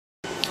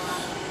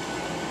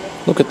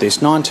Look at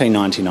this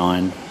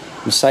 1999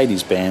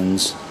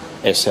 Mercedes-Benz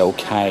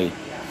SLK.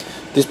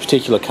 This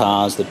particular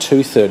car is the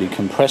 230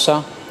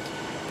 Kompressor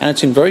and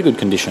it's in very good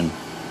condition.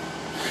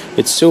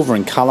 It's silver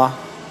in colour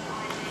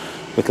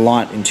with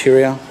light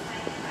interior.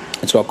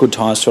 It's got good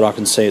tyres to it, I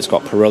can see. It's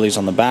got Pirellis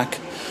on the back.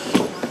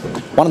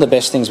 One of the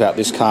best things about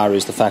this car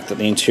is the fact that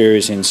the interior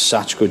is in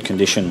such good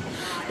condition.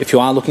 If you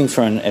are looking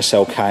for an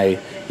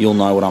SLK, you'll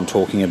know what I'm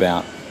talking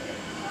about.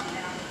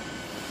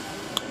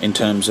 In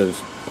terms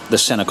of the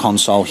centre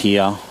console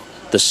here,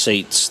 the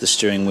seats, the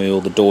steering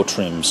wheel, the door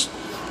trims.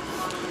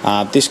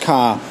 This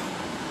car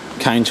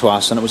came to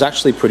us and it was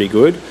actually pretty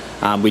good.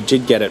 We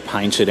did get it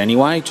painted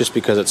anyway, just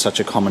because it's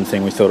such a common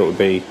thing. We thought it would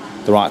be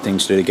the right thing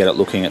to do to get it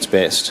looking its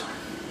best.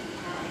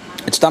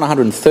 It's done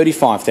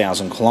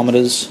 135,000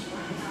 kilometres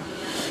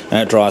and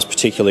it drives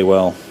particularly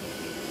well.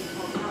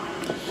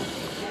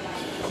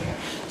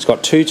 It's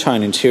got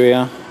two-tone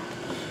interior.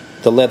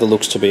 The leather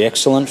looks to be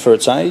excellent for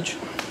its age.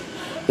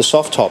 The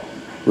soft top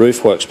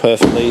roof works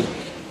perfectly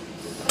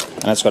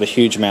and it's got a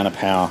huge amount of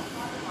power,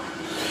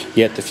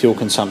 yet the fuel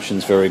consumption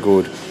is very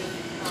good.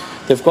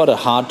 They've got a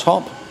hard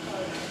top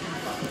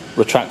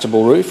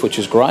retractable roof, which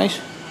is great.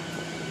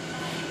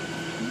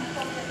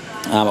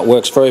 It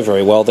works very,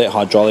 very well. They're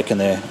hydraulic and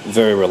they're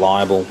very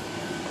reliable.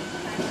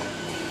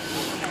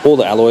 All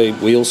the alloy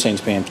wheels seem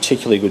to be in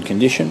particularly good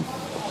condition.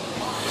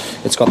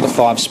 It's got the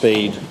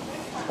 5-speed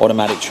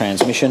automatic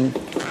transmission,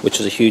 which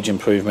is a huge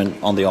improvement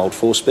on the old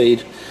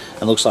 4-speed.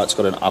 And looks like it's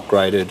got an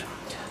upgraded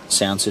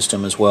sound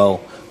system as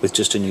well, with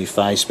just a new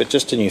face. But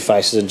just a new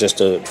face isn't just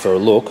for a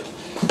look.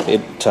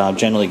 It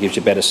generally gives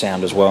you better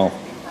sound as well.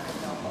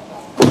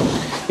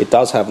 It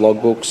does have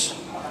logbooks.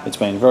 It's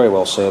been very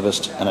well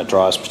serviced and it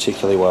drives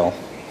particularly well.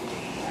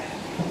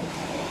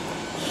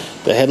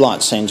 The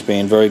headlights seem to be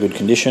in very good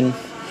condition.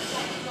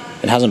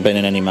 It hasn't been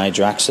in any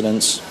major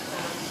accidents.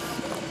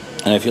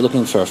 And if you're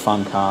looking for a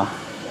fun car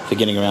for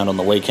getting around on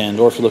the weekend,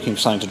 or if you're looking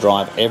for something to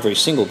drive every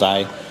single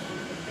day,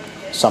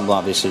 something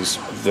like this is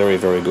very,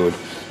 very good.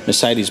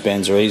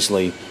 Mercedes-Benz are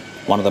easily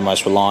one of the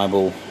most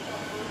reliable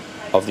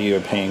of the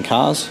European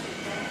cars,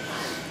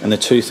 and the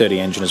 230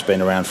 engine has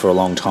been around for a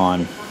long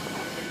time.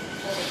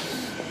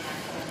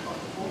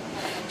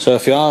 So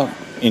if you are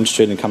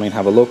interested in coming and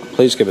have a look,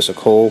 please give us a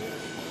call.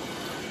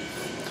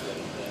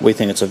 We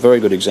think it's a very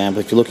good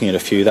example. If you're looking at a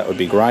few, that would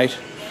be great,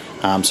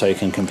 so you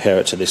can compare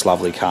it to this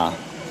lovely car.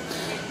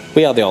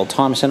 We are the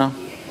Oldtimer Centre,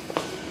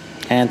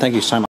 and thank you so much.